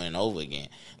happen over and over again.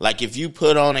 Like, if you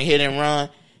put on a hit and run,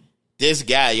 this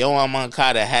guy, Yoan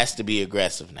Moncada, has to be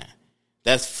aggressive now.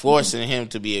 That's forcing him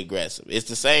to be aggressive. It's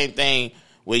the same thing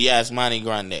with Yasmani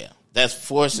Grandal. That's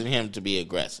forcing him to be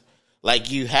aggressive. Like,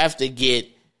 you have to get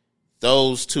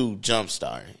those two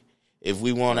jump-starting if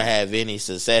we want to have any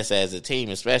success as a team,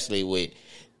 especially with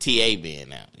TA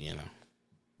being out,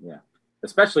 Yeah,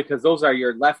 especially because those are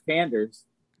your left-handers,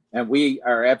 and we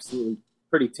are absolutely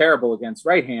pretty terrible against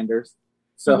right-handers.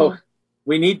 So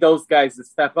we need those guys to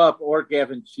step up, or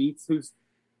Gavin Sheets, who's,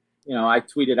 I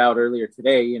tweeted out earlier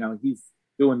today, he's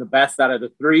doing the best out of the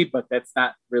three, but that's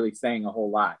not really saying a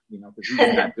whole lot, because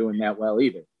he's not doing that well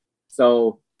either.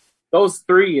 So those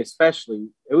three especially,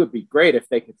 it would be great if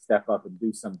they could step up and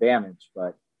do some damage,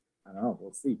 but I don't know.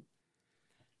 We'll see.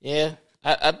 Yeah,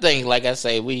 I think, like I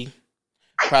say, we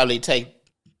probably take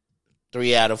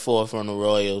 3 out of 4 from the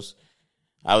Royals.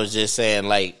 I was just saying,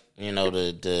 like,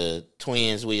 the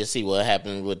Twins, we'll see what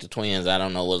happens with the Twins. I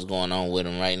don't know what's going on with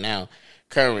them right now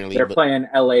currently. They're playing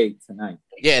L.A. tonight.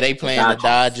 Yeah, they playing the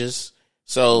Dodgers.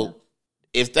 So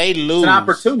if they lose... It's an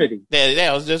opportunity.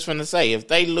 Yeah, I was just going to say, if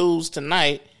they lose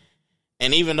tonight,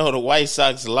 and even though the White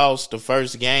Sox lost the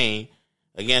first game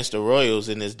against the Royals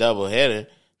in this doubleheader,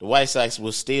 the White Sox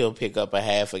will still pick up a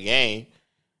half a game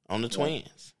on the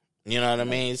Twins. You know what I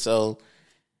mean? So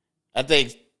I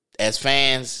think as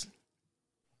fans,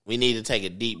 we need to take a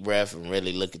deep breath and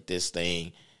really look at this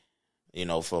thing,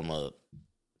 from a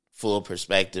full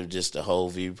perspective, just the whole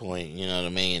viewpoint, you know what I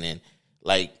mean? And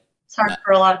like, it's hard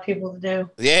for a lot of people to do.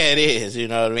 Yeah, it is. You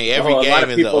know what I mean? Every game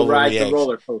is an overreaction. Ride the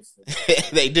roller coaster.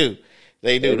 They do.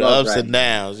 They do the ups and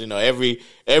downs.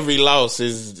 Every loss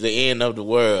is the end of the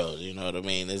world. You know what I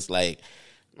mean? It's like,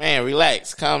 man,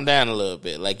 relax, calm down a little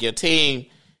bit. Like, your team,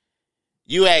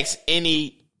 you ask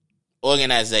any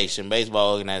organization,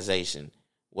 baseball organization,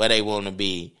 where they want to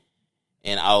be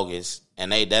in August,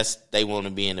 and they want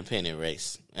to be in the pennant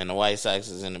race, and the White Sox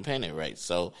is in the pennant race.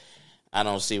 So I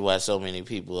don't see why so many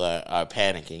people are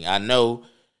panicking. I know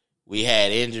we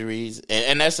had injuries,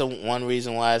 and that's one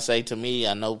reason why I say, to me,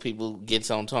 I know people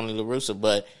gets on Tony La Russa,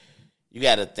 but you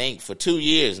got to think, for 2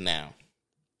 years now,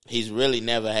 he's really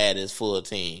never had his full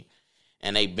team,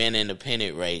 and they've been in the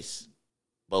pennant race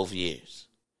both years.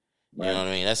 Right. You know what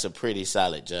I mean? That's a pretty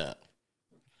solid job.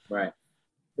 Right,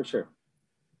 for sure.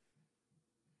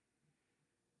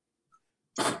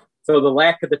 So the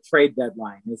lack of the trade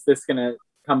deadline, is this going to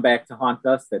come back to haunt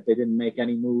us, that they didn't make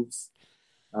any moves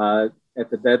at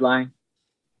the deadline?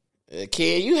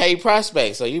 Kid, you hate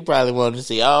prospects, so you probably wanted to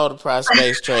see all the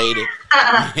prospects traded.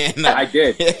 I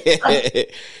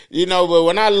did. You know, but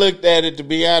when I looked at it, to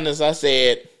be honest, I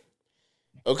said,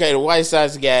 okay, the White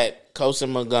Sox got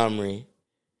Colson Montgomery.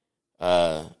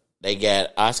 They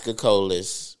got Oscar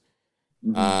Colas.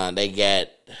 They got,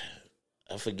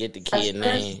 I forget the kid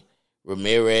name,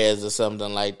 Ramirez or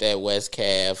something like that, West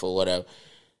Calf or whatever.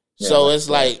 Yeah, so it's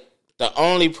like the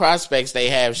only prospects they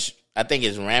have, I think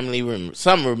it's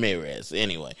some Ramirez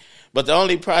anyway. But the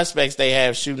only prospects they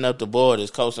have shooting up the board is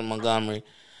Colson Montgomery.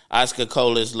 Oscar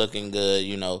Colas looking good,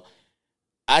 you know.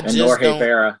 I just don't.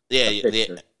 Vera,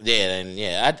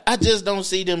 I just don't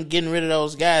see them getting rid of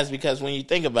those guys because when you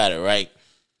think about it, right,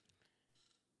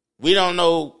 we don't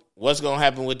know what's going to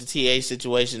happen with the TA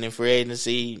situation in free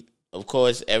agency. Of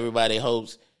course, everybody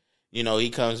hopes, you know, he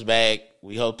comes back.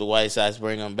 We hope the White Sox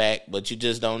bring him back, but you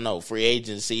just don't know. Free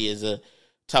agency is a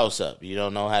toss-up. You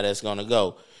don't know how that's going to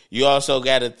go. You also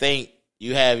got to think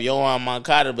you have Yohan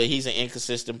Moncada, but he's an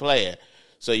inconsistent player,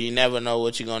 so you never know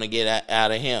what you're going to get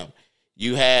out of him.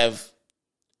 You have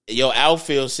your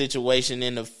outfield situation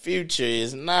in the future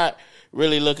is not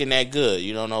really looking that good.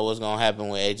 You don't know what's going to happen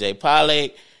with A.J.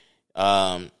 Pollock.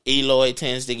 Eloy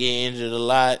tends to get injured a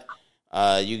lot.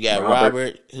 You got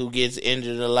Robert who gets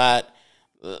injured a lot.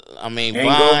 I mean,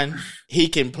 Vaughn, he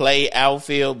can play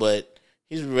outfield, but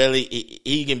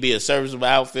he can be a serviceable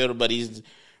outfielder, but he's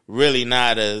really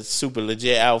not a super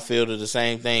legit outfielder. The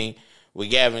same thing with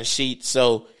Gavin Sheets.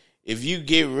 So if you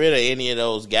get rid of any of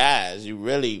those guys, you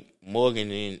really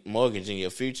mortgaging your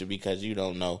future because you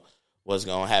don't know what's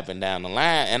going to happen down the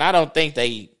line. And I don't think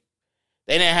they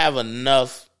didn't have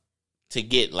enough to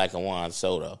get like a Juan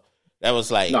Soto. That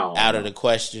was out of the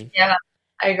question. Yeah,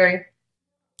 I agree.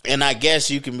 And I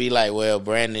guess you can be like, well,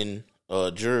 Brandon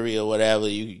or Drury or whatever,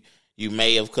 you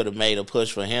could have made a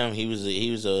push for him. He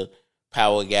was a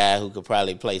power guy who could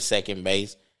probably play second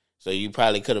base. So you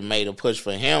probably could have made a push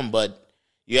for him, but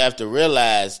you have to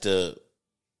realize the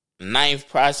ninth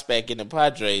prospect in the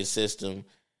Padres system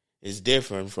is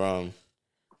different from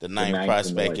the ninth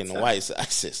prospect in the White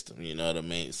Sox system. You know what I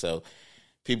mean? So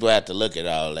people have to look at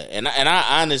all that. And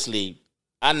I honestly,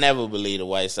 I never believed the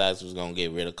White Sox was going to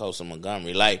get rid of Colson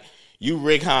Montgomery. Like, you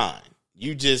Rick Hahn.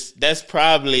 That's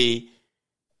probably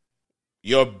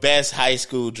your best high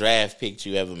school draft pick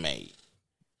you ever made.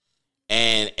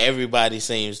 And everybody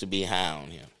seems to be high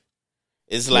on him.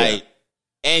 It's like,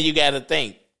 and you got to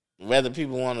think, whether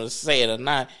people want to say it or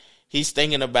not, he's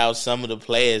thinking about some of the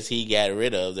players he got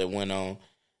rid of that went on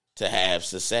to have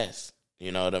success.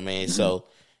 You know what I mean? Mm-hmm. So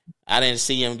I didn't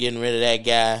see him getting rid of that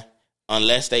guy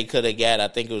unless they could have got, I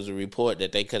think it was a report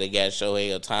that they could have got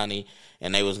Shohei Ohtani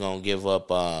and they was going to give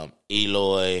up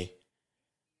Eloy.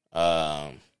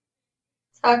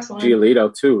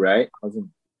 Giolito too, right?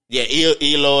 Yeah,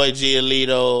 Eloy,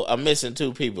 Giolito. I'm missing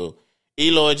two people.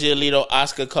 Eloy, Giolito,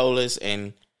 Oscar Colas,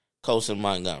 and Colson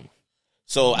Montgomery.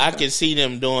 So I can see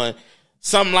them doing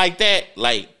something like that.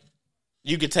 Like,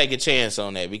 you could take a chance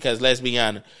on that because let's be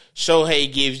honest,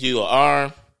 Shohei gives you an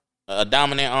arm, a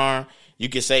dominant arm. You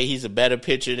could say he's a better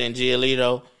pitcher than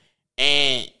Giolito,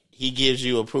 and he gives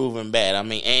you a proven bat. I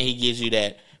mean, and he gives you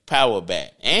that power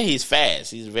bat, and he's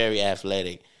fast. He's a very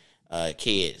athletic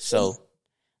kid. So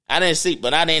I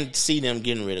didn't see them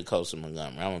getting rid of Colson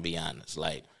Montgomery. I'm gonna be honest.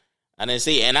 Like, I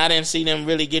didn't see them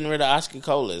really getting rid of Oscar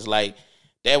Colas. Like,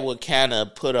 that would kind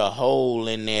of put a hole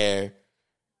in their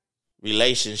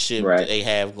relationship that they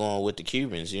have going with the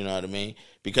Cubans. You know what I mean?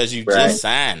 Because you just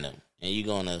signed them, and you're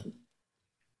gonna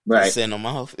send them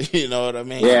off. You know what I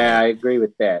mean? Yeah, I agree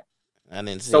with that. I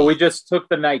didn't see. So we just took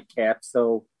the nightcap.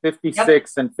 So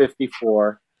 56 and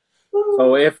 54.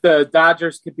 So if the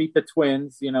Dodgers could beat the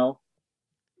Twins, you know,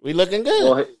 we looking good.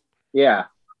 Well, yeah.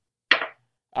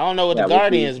 I don't know what the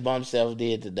Guardians bump self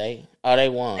did today. Oh, they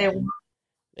won.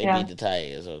 They beat the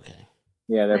Tigers. Okay.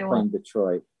 Yeah, they're playing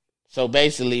Detroit. So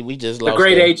basically, we just lost. The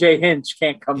great A.J. Hinch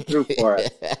can't come through for us.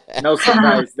 No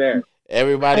surprise there.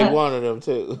 Everybody wanted them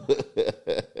too,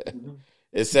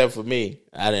 except for me.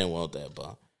 I didn't want that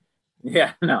ball.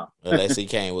 Yeah, no. Unless he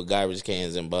came with garbage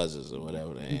cans and buzzers or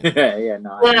whatever.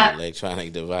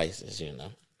 Electronic devices, you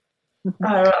know.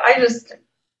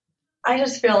 I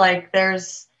just feel like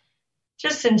there's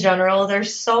just in general,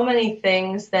 there's so many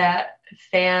things that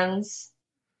fans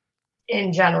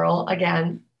in general,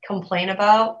 again, complain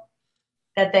about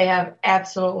that they have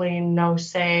absolutely no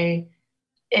say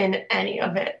in any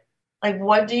of it. Like,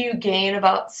 what do you gain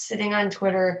about sitting on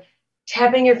Twitter,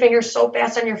 tapping your fingers so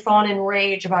fast on your phone in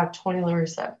rage about Tony La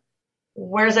Russa?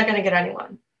 Where's that going to get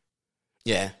anyone?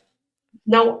 Yeah.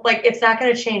 No, like, it's not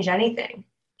going to change anything.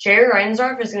 Jerry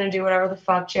Reinsdorf is going to do whatever the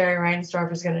fuck Jerry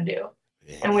Reinsdorf is going to do.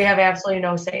 and we have absolutely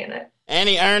no say in it. And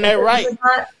he earned that right.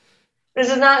 This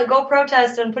is not go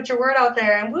protest and put your word out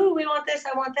there and woo, we want this,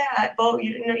 I want that. Vote.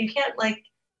 You can't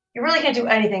you really can't do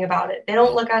anything about it. They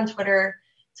don't look on Twitter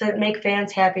to make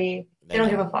fans happy. They don't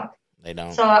give a fuck. They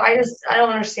don't. So I don't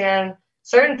understand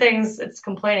certain things. It's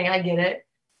complaining. I get it.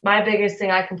 My biggest thing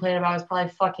I complain about is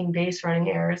probably fucking base running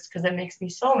errors because it makes me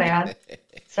so mad.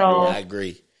 So I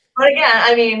agree. But again,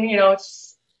 I mean,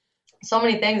 it's so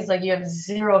many things you have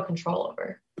zero control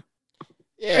over.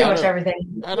 Yeah, pretty much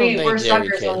everything. We're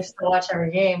suckers when we still watch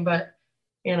every game, but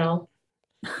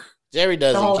Jerry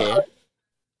doesn't care.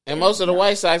 And most of the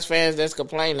White Sox fans that's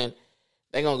complaining,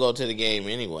 they're gonna go to the game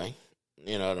anyway.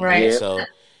 You know what I mean? So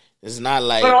it's not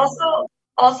like. But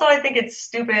also, I think it's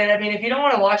stupid. I mean, if you don't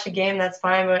want to watch a game, that's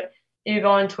fine. But you go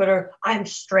on Twitter, I'm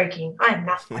striking. I'm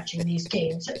not watching these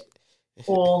games.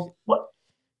 Cool. What?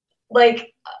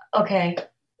 Okay.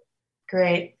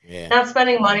 Great. Yeah. Not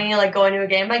spending money, going to a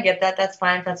game. I get that. That's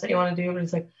fine if that's what you want to do. But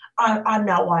it's I'm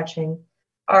not watching.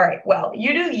 All right. Well,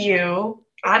 you do you.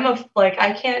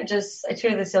 I can't just, I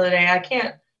tweeted this the other day. I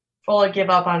can't fully give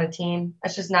up on a team.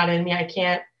 That's just not in me. I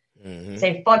can't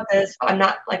say, fuck this. I'm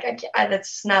not,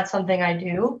 that's not something I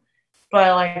do.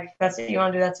 But, if that's what you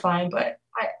want to do, that's fine. But,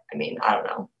 I mean, I don't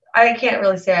know. I can't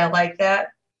really say I like that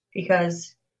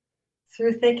because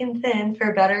through thick and thin,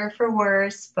 for better or for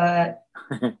worse, but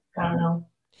I don't know.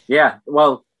 Yeah,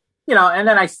 well, and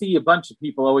then I see a bunch of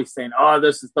people always saying, oh,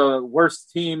 this is the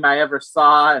worst team I ever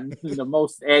saw and the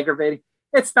most aggravating.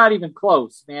 It's not even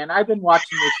close, man. I've been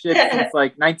watching this shit since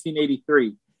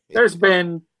 1983. There's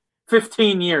been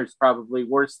 15 years probably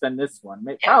worse than this one,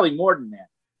 probably more than that,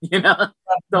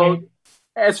 So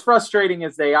as frustrating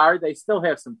as they are, they still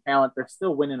have some talent. They're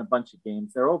still winning a bunch of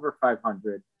games. They're over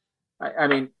 500. I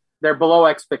mean, they're below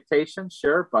expectations,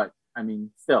 sure, but I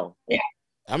mean, still. Yeah.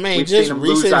 I mean, we've just seen them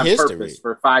recent lose on history purpose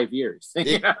for 5 years.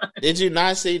 Did you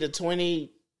not see the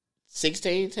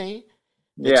 2016 team?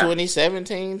 The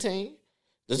 2017 team?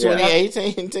 The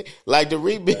 2018 team?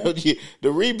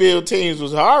 The rebuild teams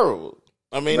was horrible.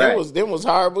 I mean, them was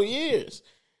horrible years.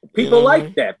 People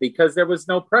like that because there was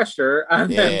no pressure on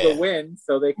them to win,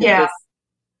 so they could just,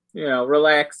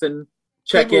 relax and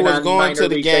check in on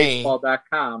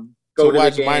minorleaguebaseball.com. Go to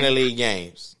watch minor league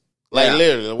games.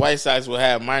 Literally, the White Sox will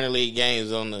have minor league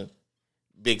games on the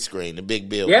big screen, the big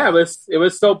billboard. Yeah, it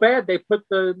was so bad they put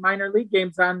the minor league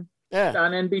games on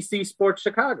NBC Sports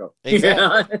Chicago.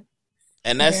 Exactly.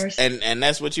 And that's and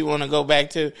that's what you want to go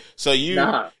back to. So you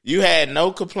had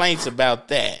no complaints about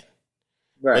that,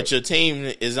 right? But your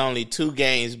team is only 2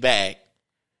 games back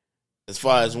as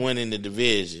far as winning the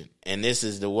division, and this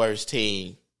is the worst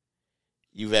team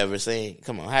you've ever seen.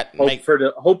 Come on,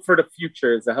 hope for the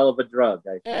future is a hell of a drug.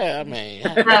 I mean,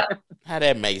 how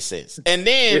that makes sense? And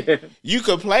then you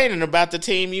complaining about the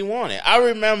team you wanted. I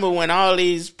remember when all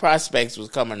these prospects was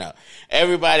coming up.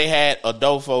 Everybody had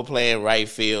Adolfo playing right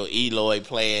field, Eloy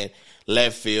playing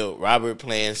left field, Robert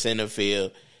playing center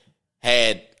field.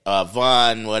 Had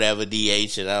Vaughn, whatever,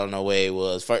 DH, and I don't know where it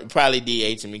was. Probably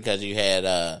DH because you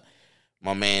had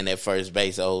my man at first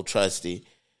base, old Trusty.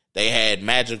 They had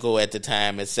Magical at the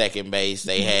time at second base.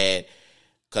 They had,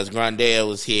 because Grandel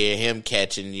was here, him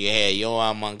catching. You had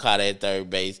Yohan Moncada at third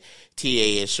base,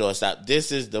 TA at shortstop.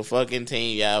 This is the fucking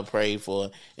team y'all prayed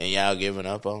for, and y'all giving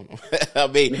up on them. I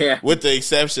mean, with the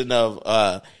exception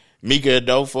of Micah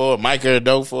Adolfo,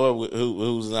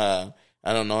 who's, I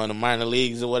don't know, in the minor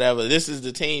leagues or whatever. This is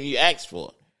the team you asked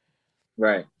for.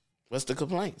 Right. What's the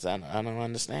complaints? I don't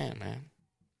understand, man.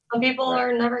 Some people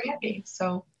are never happy,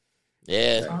 so.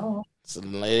 Yeah, so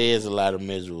it is a lot of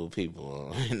miserable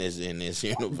people in this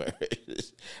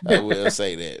universe. I will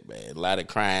say that, man. A lot of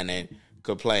crying and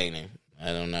complaining.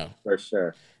 I don't know. For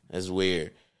sure. That's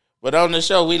weird. But on the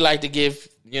show, we like to give,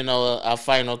 our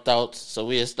final thoughts. So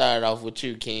we'll start off with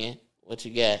you, Ken. What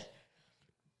you got?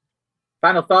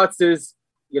 Final thoughts is,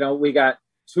 we got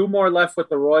 2 more left with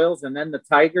the Royals and then the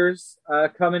Tigers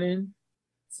coming in.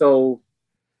 So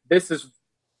this is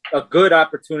a good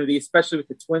opportunity, especially with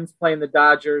the Twins playing the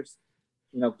Dodgers.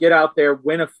 Get out there,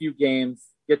 win a few games,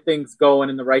 get things going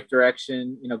in the right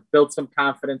direction, build some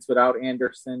confidence without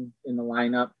Anderson in the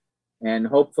lineup, and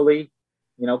hopefully,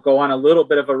 go on a little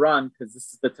bit of a run because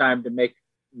this is the time to make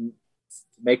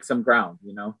some ground,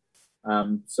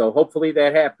 So hopefully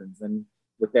that happens. And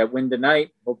with that win tonight,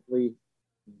 hopefully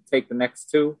take the next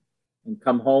 2 and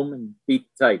come home and beat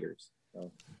the Tigers. So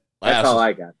that's all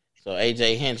I got. So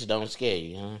AJ Hinch don't scare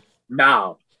you, huh?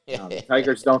 No, the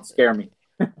Tigers don't scare me.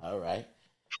 All right.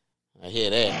 I hear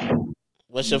that.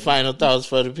 What's your final thoughts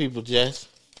for the people, Jess?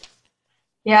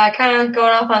 Yeah, kind of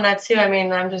going off on that too. I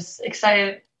mean, I'm just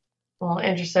excited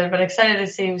interested, but excited to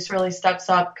see who really steps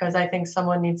up, because I think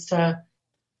someone needs to,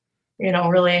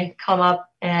 really come up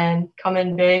and come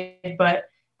in big. But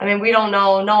I mean, we don't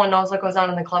know. No one knows what goes on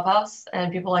in the clubhouse,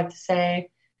 and people like to say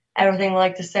everything,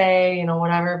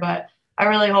 whatever. But I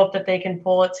really hope that they can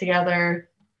pull it together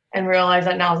and realize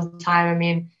that now's the time. I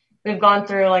mean, we've gone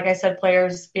through, like I said,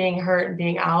 players being hurt and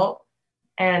being out,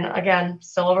 and again,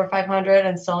 still over 500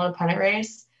 and still in a pennant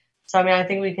race. So, I mean, I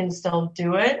think we can still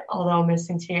do it, although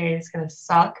missing TA is going to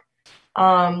suck.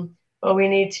 But we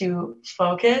need to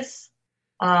focus,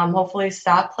 hopefully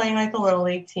stop playing like the Little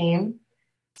League team,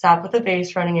 stop with the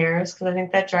base running errors, because I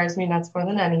think that drives me nuts more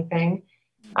than anything,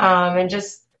 and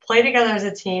just play together as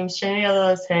a team, string together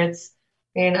those hits.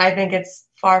 I mean, I think it's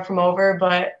far from over,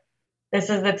 but this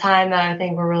is the time that I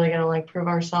think we're really going to prove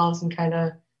ourselves and kind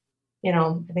of,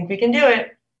 I think we can do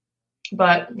it.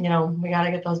 But, we got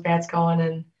to get those bats going,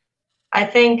 and I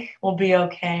think we'll be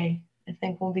okay. I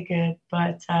think we'll be good.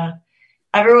 But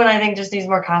everyone, I think, just needs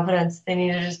more confidence. They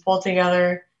need to just pull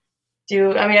together.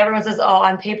 Everyone says, oh,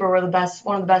 on paper, we're one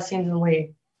of the best teams in the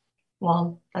league.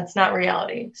 Well, that's not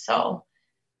reality. So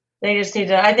they just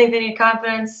I think they need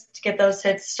confidence to get those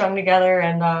hits strung together,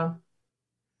 and I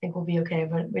think we'll be okay.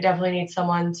 But we definitely need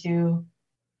someone to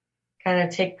kind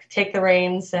of take the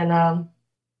reins and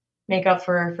make up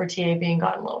for TA being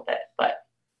gone a little bit. But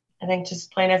I think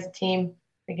just playing as a team,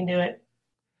 we can do it.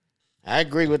 I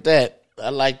agree with that. I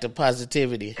like the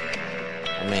positivity.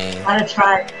 I mean, gotta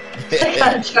try.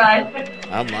 Gotta try.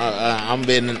 I'm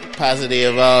been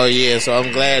positive all year, so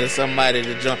I'm glad that somebody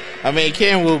to join. I mean,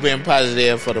 Kenwood been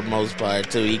positive for the most part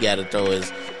too. He got to throw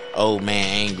his old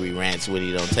man angry rants when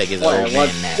he don't take his old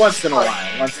man naps. Once in a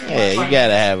while. You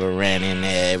gotta have a rant in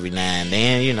there every now and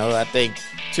then. I think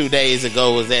 2 days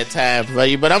ago was that time for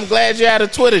you, but I'm glad you're out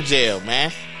of Twitter jail,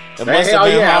 man. It must have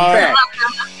been hard.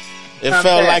 It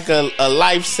felt like a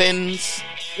life sentence.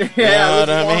 Yeah, it was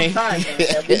a long time.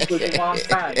 It was a long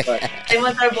time. But they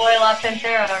went their boy La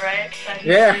Pantera, right?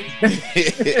 Yeah.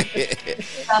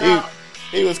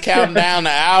 he was counting down the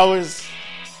hours.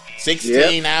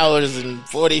 16 hours and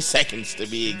 40 seconds to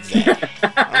be exact.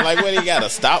 I'm like, what, he got a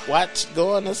stopwatch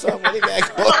going or something? What he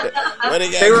got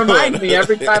going? They remind me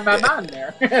every time I'm on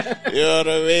there. You know what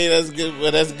I mean? That's good.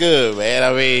 Well, that's good, man.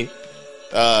 I mean,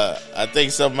 I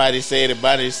think somebody said it,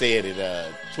 Bonnie said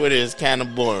it, Twitter is kind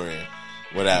of boring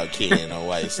without Ken on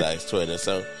White Sox Twitter.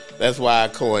 So that's why I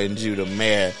coined you the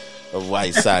mayor of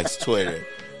White Sox Twitter.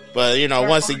 But,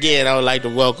 once again, I would like to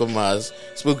welcome us,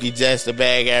 Spooky Jess, the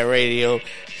Bad Guy Radio.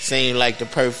 Seemed like the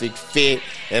perfect fit.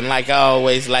 And like I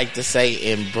always like to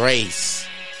say, embrace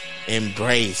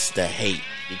the hate.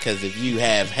 Because if you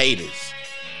have haters,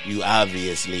 you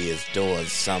obviously is doing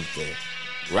something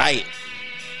right.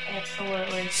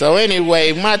 Absolutely. So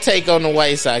anyway, my take on the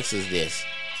White Sox is this.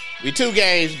 We 2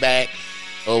 games back.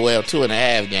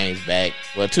 2.5 games back.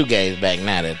 2 games back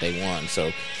now that they won.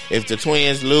 So if the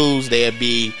Twins lose, they'll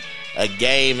be a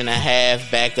game and a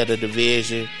half back of the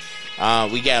division.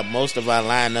 We got most of our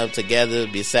lineup together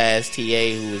besides TA,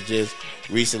 who was just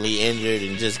recently injured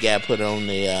and just got put on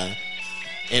the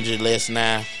injured list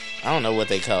now. I don't know what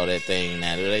they call that thing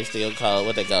now. Do they still call it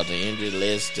what they call the injured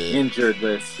list? Injured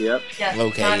list, yep. Yes,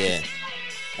 okay, yeah.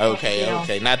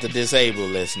 Okay. Not the disabled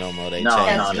list no more. They changed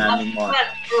it. Not anymore.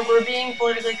 We're being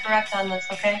politically correct on this,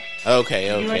 okay?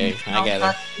 Okay. I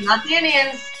got it. Not the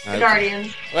Indians, the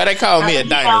Guardians. Well, they call me a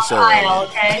dinosaur.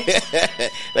 Okay?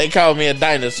 They call me a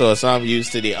dinosaur, so I'm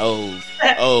used to the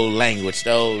old language,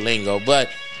 the old lingo. But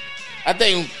I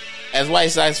think as White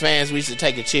Sox fans, we should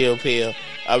take a chill pill.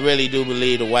 I really do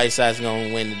believe the White Sox are going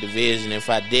to win the division. If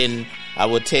I didn't, I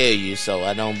would tell you so.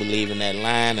 I don't believe in that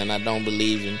line, and I don't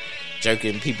believe in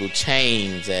jerking people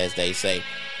chains, as they say.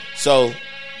 So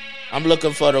I'm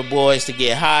looking for the boys to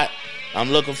get hot.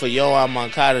 I'm looking for Yoan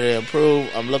Moncada to improve.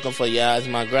 I'm looking for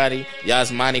Yasmani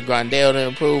Grandal to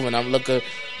improve. And I'm looking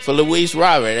for Luis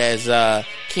Robert, as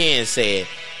Ken said,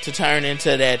 to turn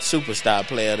into that superstar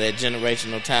player, that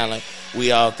generational talent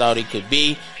we all thought he could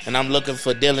be. And I'm looking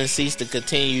for Dylan Cease to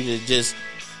continue to just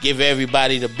give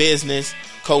everybody the business.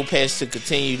 Kopech to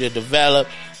continue to develop.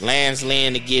 Lance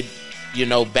Lynn to get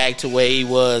back to where he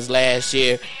was last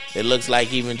year. It looks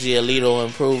like even Giolito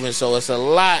improving. So it's a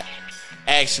lot,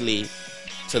 actually,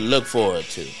 to look forward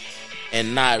to.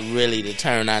 And not really to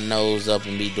turn our nose up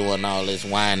and be doing all this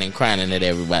whining and crying that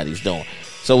everybody's doing.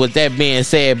 So with that being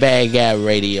said, Bad Guy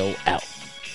Radio out.